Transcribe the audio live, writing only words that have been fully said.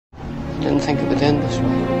didn't think it would end this way.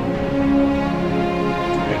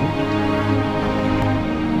 End?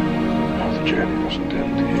 No, the journey mustn't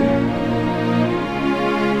end here.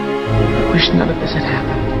 I wish none of this had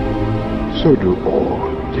happened. So do all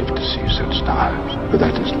who live to see such times, but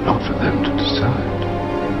that is not for them to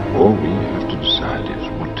decide. All we have to decide is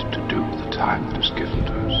what to do with the time that is given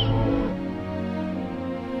to us.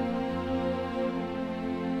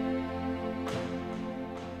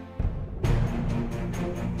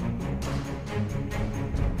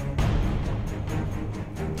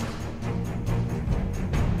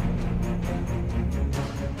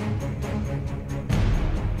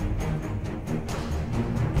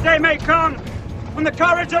 Day may come when the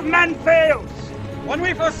courage of men fails, when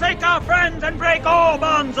we forsake our friends and break all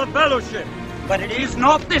bonds of fellowship. But it is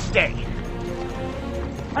not this day.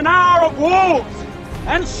 An hour of woes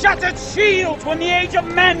and shattered shields when the age of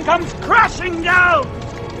men comes crashing down.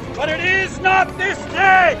 But it is not this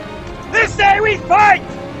day. This day we fight.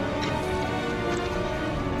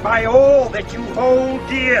 By all that you hold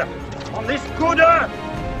dear on this good earth,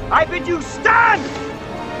 I bid you stand,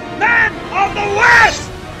 men of the West!